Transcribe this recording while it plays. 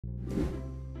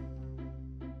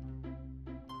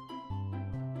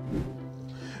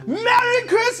Merry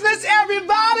Christmas,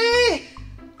 everybody!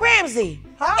 Ramsey,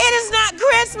 Huh? it is not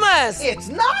Christmas. It's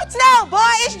not No, boy,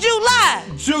 it's July.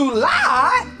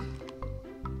 July.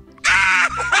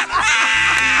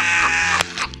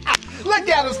 Look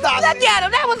at him, Stassi. Look at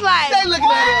him. That was like, They looking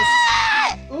what?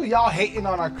 at us. Ooh, y'all hating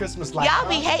on our Christmas lights. Y'all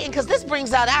be hating because this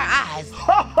brings out our eyes.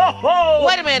 Ho, ho, ho.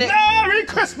 Wait a minute. Merry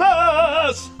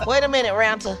Christmas. Wait a minute,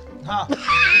 Ramta. Huh?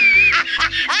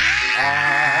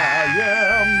 I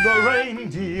am the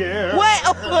reindeer. Wait,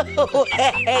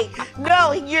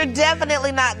 no, you're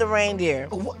definitely not the reindeer.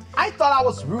 I thought I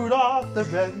was Rudolph the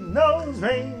red-nosed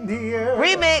reindeer.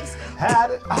 Remix.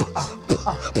 Had it.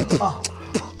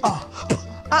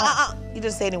 You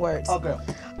didn't say any words. Okay.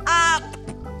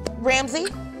 Ramsey,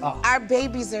 our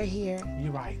babies are here.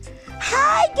 You're right.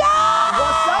 Hi, guys.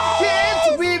 What's up,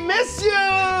 kids? We miss you.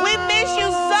 We miss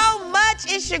you so much.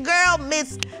 It's your girl,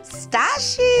 Miss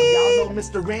Stassi. Y'all know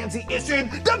Mr. Ramsey is in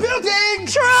the building.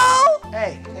 True.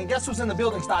 Hey, and guess who's in the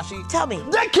building, Stassi? Tell me.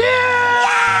 The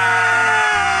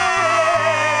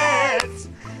kids!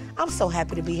 I'm so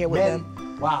happy to be here with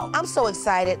them. Wow. I'm so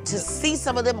excited to see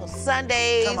some of them on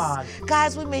Sundays. Come on.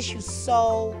 Guys, we miss you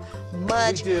so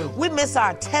much. We do. We miss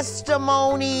our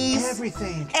testimonies.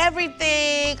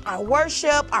 Everything. Our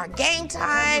worship, our game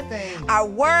time, Everything. our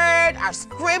word, our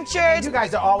scriptures. You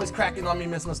guys are always cracking on me,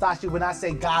 Miss Nastasha, when I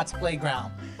say God's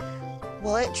playground.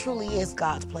 Well, it truly is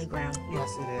God's playground. Yes,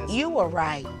 it is. You were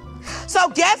right. So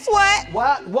guess what?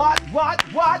 What?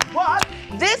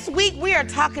 This week we are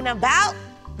talking about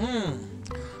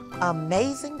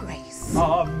Amazing Grace.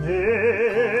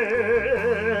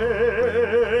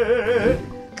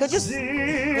 Could you,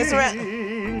 Mr.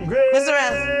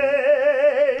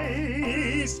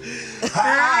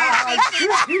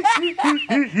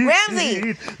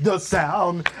 Ramsey. The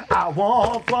sound I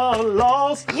want for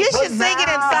lost. You should sing it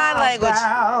in sign language.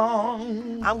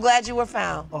 Found. I'm glad you were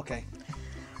found. Okay.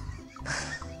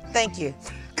 Thank you.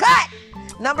 Cut!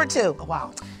 Number 2.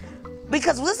 Wow.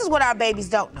 Because this is what our babies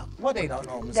don't know. What they don't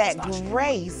know, Mr. That Nastasha.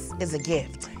 grace is a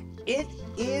gift. It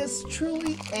is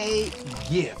truly a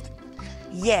gift.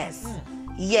 Yes.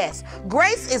 Yes.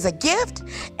 Grace is a gift.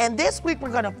 And this week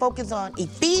we're going to focus on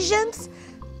Ephesians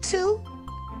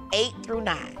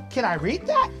 2:8-9. Can I read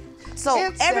that? So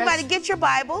It everybody says- get your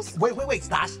Bibles. Wait,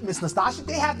 Miss Nastasha,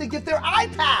 they have to get their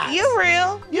iPads. You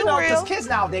real. You know, because real. kids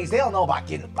nowadays, they don't know about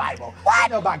getting the Bible. What?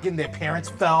 They know about getting their parents'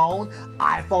 phone,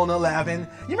 iPhone 11.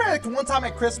 You remember like one time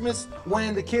at Christmas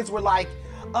when the kids were like,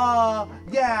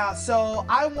 yeah, so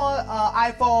I want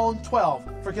iPhone 12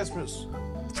 for Christmas.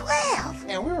 12.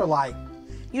 And we were like,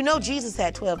 You know Jesus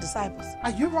had 12 disciples.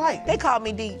 you're right. They called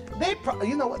me deep.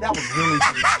 You know what? That was really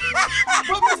deep.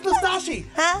 But Miss Nastasha,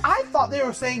 Huh? I thought they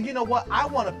were saying, you know what? I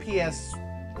want a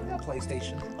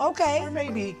PlayStation. Okay. Or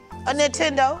maybe A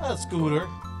Nintendo. a scooter.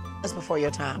 That's before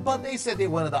your time. But they said they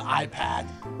wanted an iPad.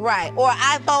 Right. Or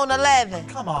iPhone 11.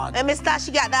 Come on. And Miss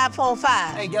Tasha got the iPhone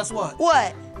 5. Hey, guess what?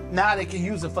 What? Now they can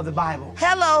use it for the Bible.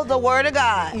 Hello, the Word of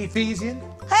God. Ephesians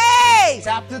Hey!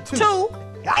 chapter 2.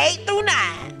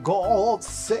 2:8-9. God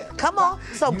said. Come on.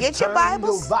 So get your turn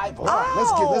Bibles. The Bible. All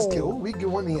right, let's get. We get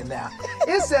one in now.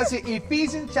 It says here,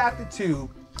 Ephesians chapter 2,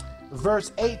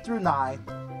 verse 8-9.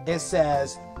 It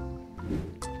says,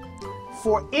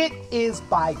 "For it is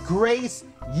by grace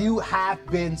you have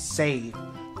been saved,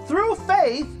 through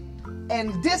faith,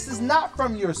 and this is not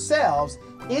from yourselves.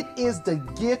 It is the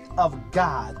gift of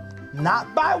God,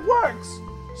 not by works,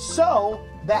 so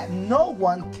that no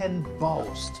one can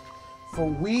boast. For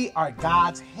we are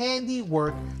God's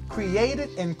handiwork, created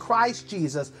in Christ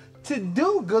Jesus to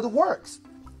do good works,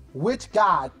 which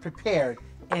God prepared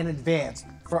in advance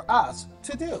for us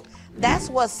to do." That's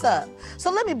what's up. So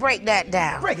let me break that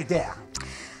down. Break it down.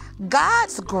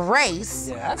 God's grace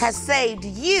Yes. has saved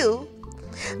you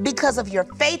because of your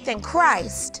faith in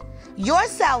Christ. Your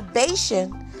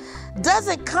salvation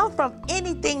doesn't come from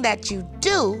anything that you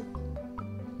do.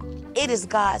 It is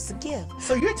God's gift.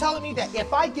 So you're telling me that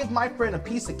if I give my friend a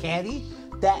piece of candy,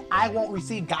 that I won't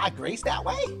receive God's grace that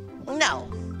way? No.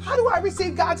 How do I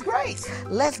receive God's grace?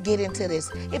 Let's get into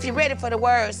this. If you're ready for the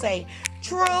word, say,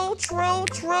 true, true,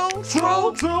 true,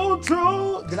 true.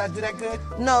 True. Did I do that good?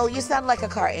 No, you sound like a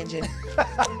car engine.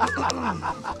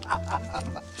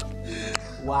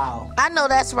 Wow. I know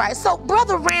that's right. So,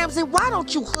 Brother Ramsey, why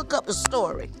don't you hook up the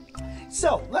story?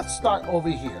 So let's start over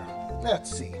here.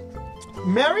 Let's see.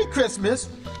 Merry Christmas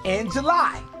in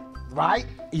July, right?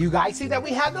 You guys see that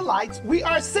we have the lights. We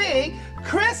are saying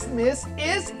Christmas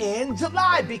is in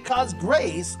July because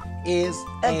grace is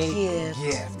A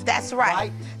gift. That's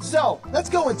right. So let's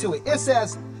go into it. It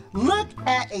says, look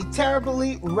at a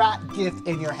terribly wrapped gift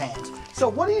in your hands. So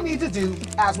what do you need to do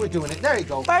as we're doing it? There you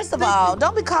go. First of all,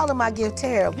 don't be calling my gift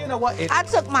terrible. You know what? I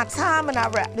took my time and I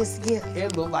wrapped this gift.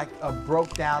 It looked like a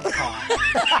broke down car.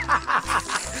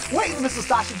 Wait, Mrs.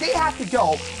 Stasha, they have to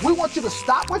go. We want you to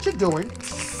stop what you're doing,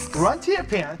 run to your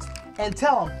parents, and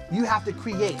tell them you have to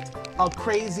create a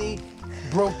crazy,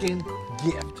 broken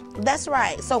gift. That's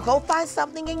right. So go find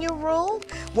something in your room,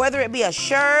 whether it be a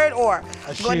shirt or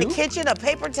go in the kitchen, a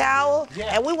paper towel,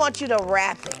 and we want you to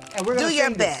wrap it. And we're gonna do your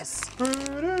sing best.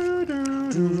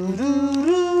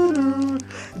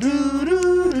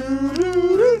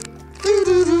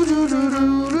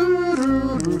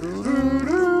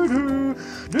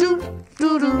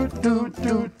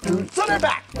 So they're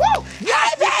back. Woo! Yay,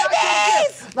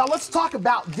 babies! Now let's talk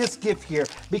about this gift here,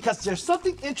 because there's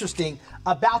something interesting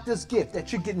about this gift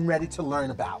that you're getting ready to learn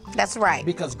about. That's right.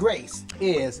 Because grace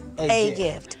is A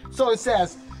gift. So it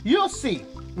says, you'll see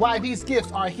why these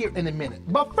gifts are here in a minute.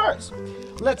 But first,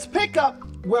 let's pick up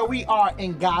where we are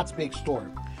in God's big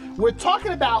story. We're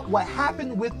talking about what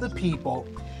happened with the people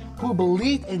who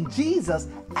believed in Jesus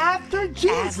after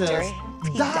Jesus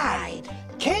he died.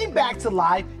 Came back to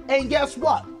life, and guess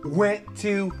what? Went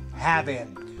to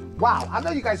heaven. Wow, I know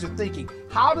you guys are thinking,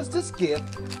 how does this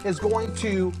gift is going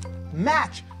to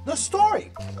match the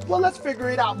story? Well, let's figure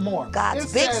it out more.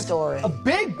 God's big story. A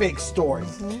big, big story.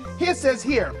 Here it says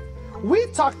here,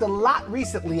 we've talked a lot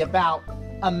recently about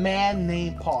a man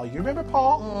named Paul. You remember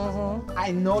Paul? I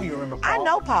know you remember Paul. I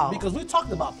know Paul. Because we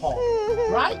talked about Paul,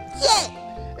 right?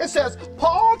 Yeah. It says,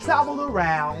 Paul traveled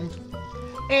around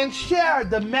and shared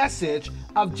the message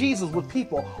of Jesus with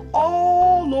people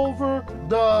all over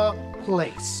the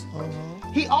place.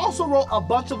 He also wrote a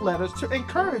bunch of letters to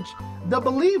encourage the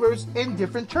believers in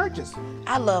different churches.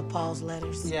 I love Paul's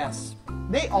letters. Yes,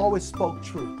 they always spoke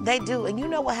truth. They do. And you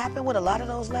know what happened with a lot of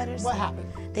those letters? What happened?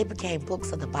 They became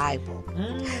books of the Bible.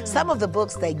 Some of the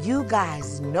books that you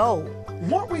guys know.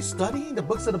 Weren't we studying the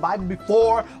books of the Bible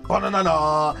before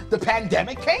the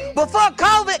pandemic came? Before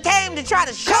COVID came to try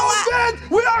to show up.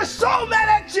 COVID, we are so mad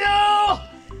at you!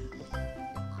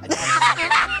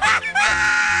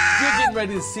 You're getting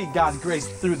ready to see God's grace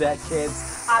through that,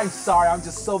 kids. I'm sorry, I'm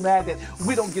just so mad that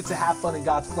we don't get to have fun in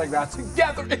God's playground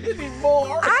together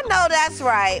anymore. I know that's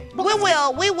right. We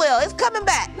will. It's coming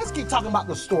back. Let's keep talking about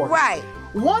the story. Right.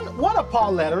 One of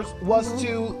Paul's letters was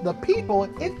to the people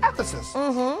in Ephesus.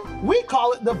 We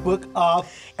call it the book of,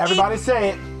 everybody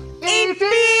say it,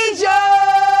 Ephesians!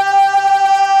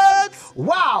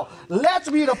 Wow, let's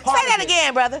read a part. Say that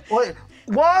again, brother. Wait.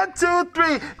 1, 2,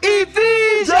 3,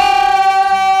 Ephesians!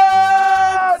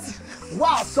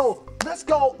 Wow, so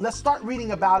let's start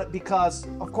reading about it, because,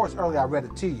 of course, earlier I read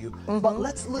it to you, but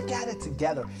let's look at it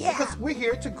together. Yeah. Because we're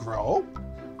here to grow,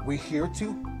 we're here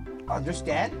to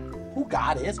understand who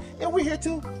God is, and we're here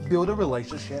to build a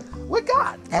relationship with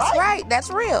God. That's right. That's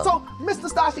real. So, Miss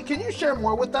Nastasha, can you share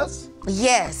more with us?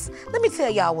 Yes. Let me tell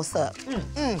y'all what's up.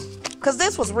 Because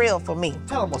this was real for me.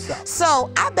 Tell them what's up.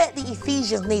 So I bet the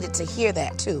Ephesians needed to hear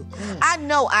that too. I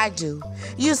know I do.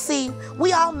 You see,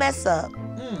 we all mess up.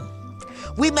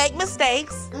 We make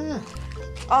mistakes.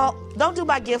 Oh, don't do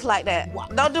my gift like that.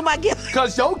 Don't do my gift.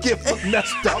 Because your gift look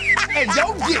messed up, and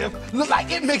your gift look like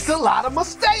it makes a lot of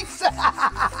mistakes.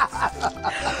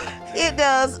 It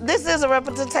does. This is a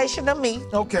representation of me.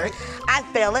 Okay. I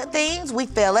fail at things. We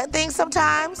fail at things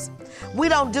sometimes. We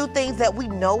don't do things that we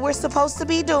know we're supposed to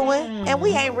be doing, and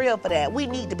we ain't real for that. We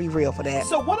need to be real for that.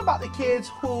 So what about the kids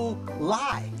who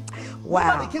lie? What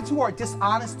Wow. about the kids who are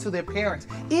dishonest to their parents,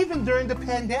 even during the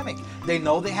pandemic? They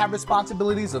know they have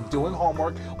responsibilities of doing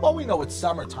homework. Well, we know it's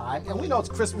summertime, and we know it's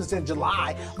Christmas in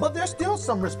July, but there's still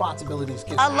some responsibilities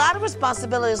kids A have. lot of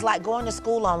responsibilities, like going to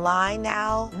school online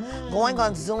now, going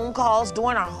on Zoom calls,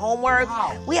 doing our homework.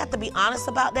 Wow. We have to be honest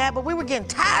about that, but we were getting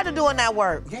tired of doing that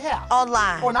work. Yeah.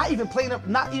 Online. Or not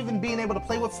even being able to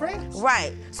play with friends.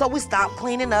 Right. So we stopped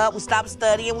cleaning up, we stopped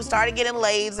studying, we started getting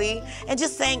lazy and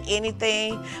just saying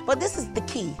anything. But this is the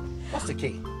key. What's the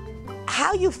key?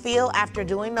 How you feel after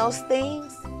doing those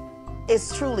things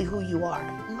is truly who you are.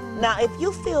 Now, if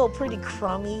you feel pretty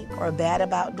crummy or bad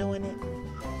about doing it,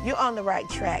 you're on the right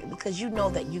track, because you know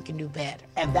that you can do better.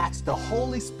 And that's the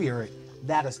Holy Spirit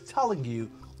that is telling you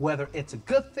whether it's a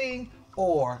good thing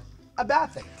or a bad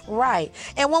thing. Right.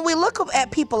 And when we look at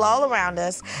people all around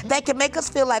us that can make us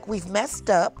feel like we've messed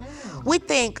up, we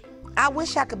think, I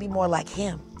wish I could be more like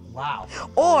him. Wow.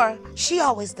 Or she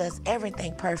always does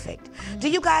everything perfect. Do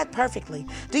you guys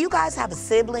have a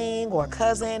sibling or a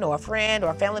cousin or a friend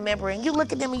or a family member, and you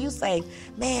look at them and you say,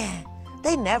 man,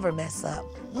 they never mess up.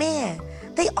 Man,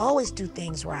 they always do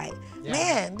things right. Yeah.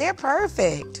 Man, they're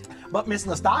perfect. But Miss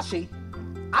Nastasha,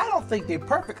 I don't think they're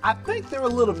perfect. I think they're a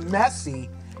little messy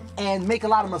and make a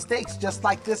lot of mistakes, just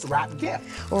like this wrapped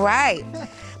gift. Right.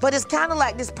 But it's kind of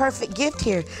like this perfect gift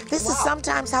here. This is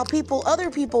sometimes how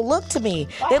other people look to me.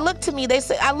 They look to me, they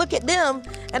say, I look at them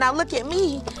and I look at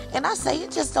me and I say,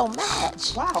 it just don't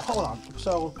match. Wow, hold on.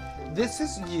 So this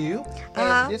is you,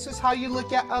 and this is how you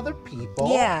look at other people.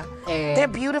 Yeah, and they're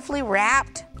beautifully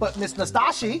wrapped. But Miss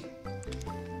Nastashi,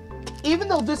 even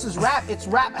though this is wrapped, it's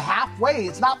wrapped halfway.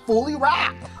 It's not fully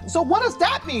wrapped. So what does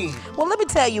that mean? Well, let me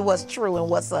tell you what's true and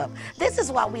what's up. This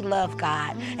is why we love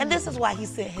God. And this is why he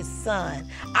sent his son,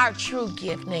 our true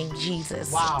gift named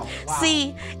Jesus. Wow.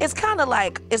 See, it's kind of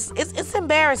like, it's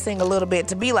embarrassing a little bit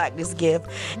to be like this gift.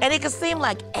 And it can seem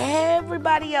like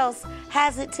everybody else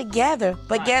has it together.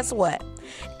 But guess what?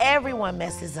 Everyone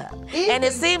messes up. And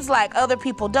it seems like other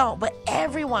people don't, but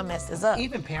everyone messes up.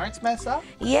 Even parents mess up?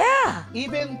 Yeah.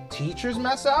 Even teachers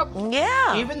mess up?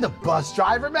 Yeah. Even the bus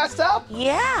driver mess up?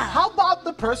 Yeah. How about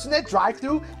the person that drive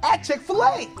through at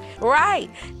Chick-fil-A? Right.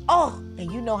 Oh,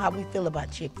 and you know how we feel about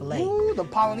Chick-fil-A. Ooh, the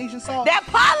Polynesian sauce. That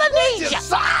Polynesian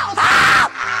sauce!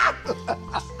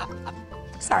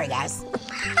 Sorry, guys.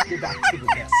 Get back to the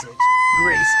message.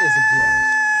 Grace is a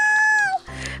gift.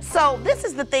 So this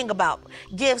is the thing about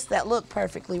gifts that look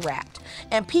perfectly wrapped.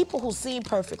 And people who seem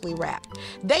perfectly wrapped,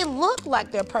 they look like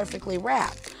they're perfectly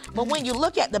wrapped. But when you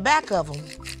look at the back of them,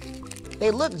 they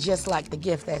look just like the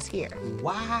gift that's here.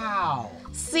 Wow.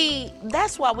 See,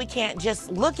 that's why we can't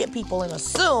just look at people and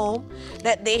assume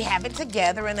that they have it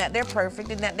together and that they're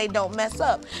perfect and that they don't mess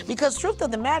up. Because truth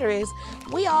of the matter is,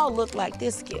 we all look like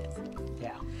this gift.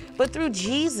 Yeah. But through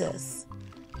Jesus,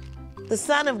 the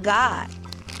Son of God,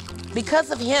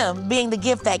 because of him being the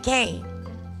gift that came,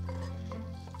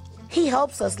 he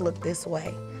helps us look this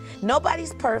way.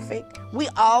 Nobody's perfect. We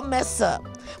all mess up.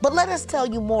 But let us tell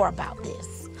you more about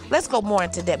this. Let's go more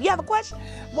into depth. You have a question?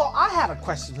 Well, I had a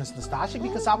question, Ms. Nastashi,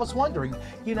 because I was wondering,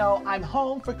 you know, I'm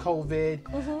home for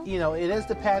COVID, you know, it is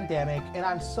the pandemic, and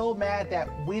I'm so mad that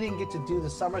we didn't get to do the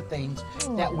summer things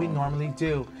that we normally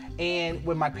do. And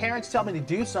when my parents tell me to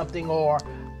do something or,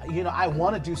 you know, I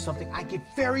want to do something, I get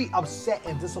very upset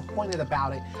and disappointed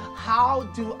about it. How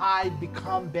do I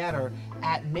become better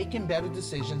at making better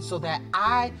decisions so that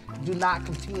I do not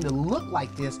continue to look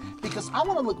like this? Because I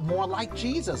want to look more like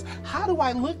Jesus. How do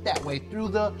I look that way through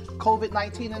the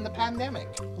COVID-19 and the pandemic?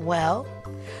 Well,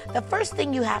 the first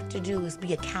thing you have to do is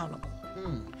be accountable.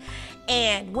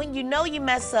 And when you know you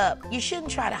mess up, you shouldn't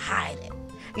try to hide it.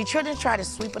 You shouldn't try to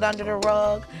sweep it under the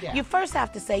rug. Yeah. You first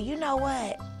have to say, you know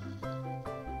what?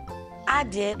 I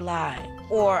did lie,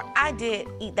 or I did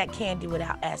eat that candy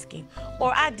without asking,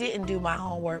 or I didn't do my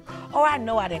homework, or I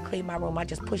know I didn't clean my room. I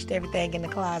just pushed everything in the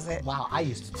closet. Wow, I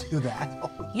used to do that.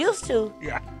 Used to.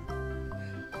 Yeah.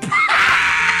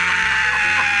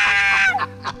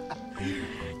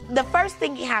 The first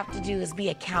thing you have to do is be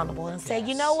accountable and say,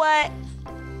 you know what?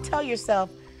 Tell yourself,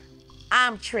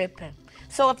 I'm tripping.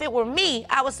 So if it were me,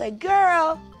 I would say,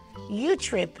 girl, you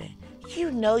tripping.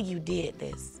 You know you did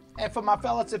this. And for my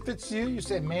fellas, if it's you, you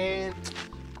say, man,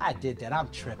 I did that. I'm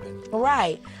tripping.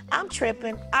 Right. I'm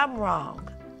tripping. I'm wrong.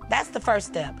 That's the first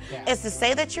step. Yeah. It's to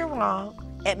say that you're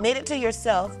wrong, admit it to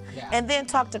yourself, and then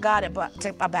talk to God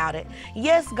about it.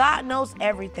 Yes, God knows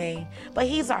everything, but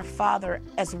he's our Father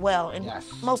as well, and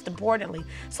most importantly.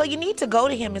 So you need to go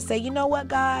to him and say, you know what,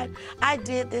 God? I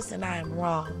did this and I am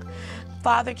wrong.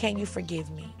 Father, can you forgive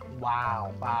me?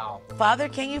 Wow, wow. Father,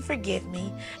 can you forgive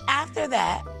me? After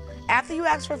that, after you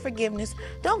ask for forgiveness,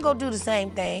 don't go do the same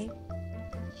thing.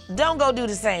 Don't go do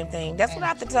the same thing. That's what I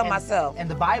have to tell myself. And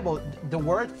the Bible, the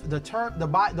word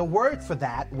for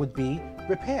that would be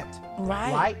repent.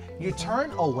 Right. Right? You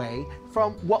turn away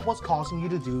from what was causing you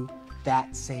to do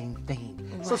that same thing.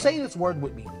 Right. So say this word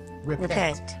with me.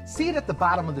 Repent. See it at the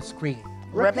bottom of the screen.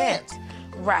 Repent.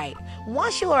 Right.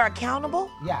 Once you are accountable,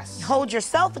 hold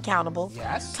yourself accountable.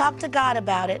 Talk to God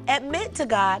about it. Admit to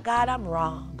God, God, I'm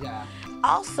wrong. Yeah.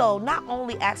 Also, not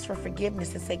only ask for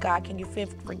forgiveness and say, God, can you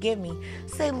forgive me?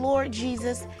 Say, Lord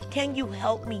Jesus, can you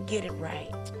help me get it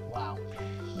right? Wow.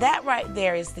 That right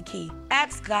there is the key.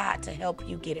 Ask God to help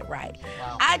you get it right.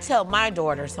 Wow. I tell my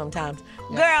daughter sometimes,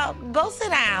 girl, go sit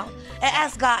down and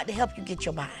ask God to help you get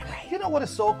your mind right. You know what is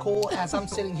so cool as I'm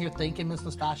sitting here thinking, Ms.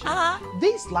 Nastashi?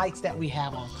 These lights that we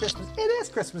have on Christmas, it is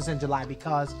Christmas in July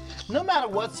because no matter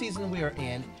what season we are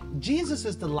in, Jesus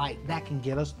is the light that can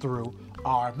get us through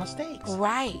our mistakes.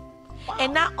 Right. Wow.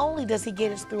 And not only does he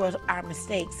get us through our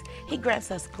mistakes, he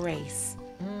grants us grace.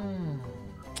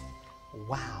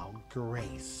 Wow,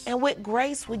 grace. And with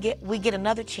grace, we get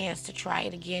another chance to try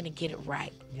it again and get it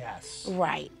right. Yes.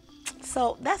 Right.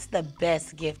 So that's the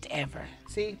best gift ever.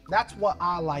 See, that's what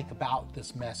I like about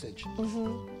this message.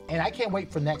 And I can't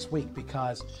wait for next week,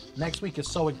 because next week is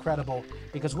so incredible,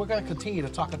 because we're going to continue to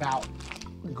talk about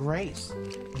grace.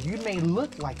 You may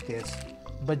look like this,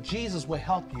 but Jesus will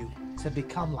help you to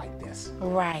become like this.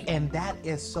 Right. And that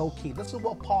is so key. This is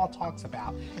what Paul talks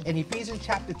about in Ephesians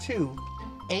chapter 2,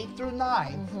 8 through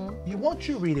 9. You want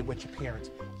you to read it with your parents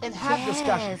and have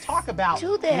discussion. Yes, Talk about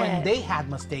do that. when they had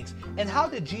mistakes and how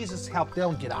did Jesus help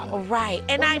them get out of it. Right.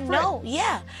 And With I your know, friends.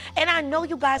 yeah. And I know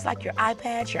you guys like your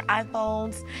iPads, your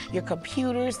iPhones, your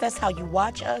computers. That's how you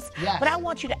watch us. Yes. But I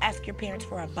want you to ask your parents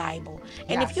for a Bible.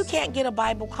 And if you Yes. can't get a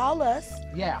Bible, call us.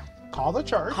 Yeah. Call the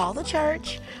church. Call the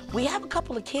church. We have a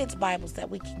couple of kids' Bibles that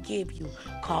we can give you.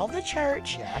 Call the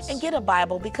church Yes. and get a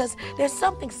Bible, because there's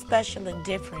something special and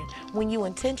different when you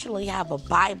intentionally have a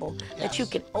Bible that you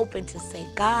Yes. can open to say,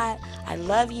 God, I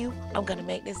love you. I'm going to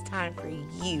make this time for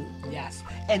you. Yes.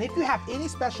 And if you have any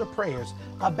special prayers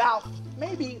about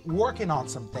maybe working on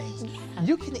some things,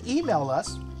 you can email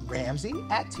us,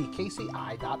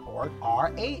 Ramsey@tkci.org,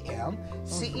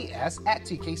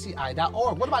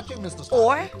 RAMCES@tkci.org. What about you, Mr. Stashi?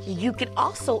 Or you can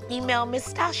also email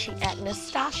Miss Stashi at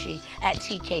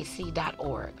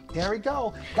nastashi@tkc.org. There we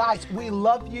go. Guys, we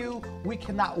love you. We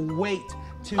cannot wait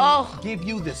to give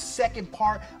you the second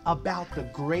part about the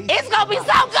grace. It's going to be of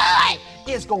so God.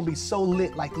 good. It's going to be so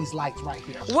lit like these lights right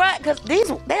here. What? Because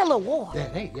they're a little warm. Yeah.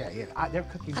 They're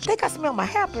cooking. I think I smell my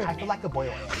hair I burning. feel like a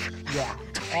boiled egg. Yeah.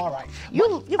 All right.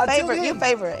 Your Until favorite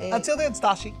then- egg. Until then,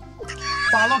 Stashi,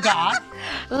 follow God,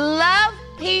 Love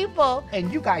people.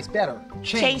 and you guys better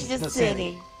Change the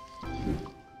city.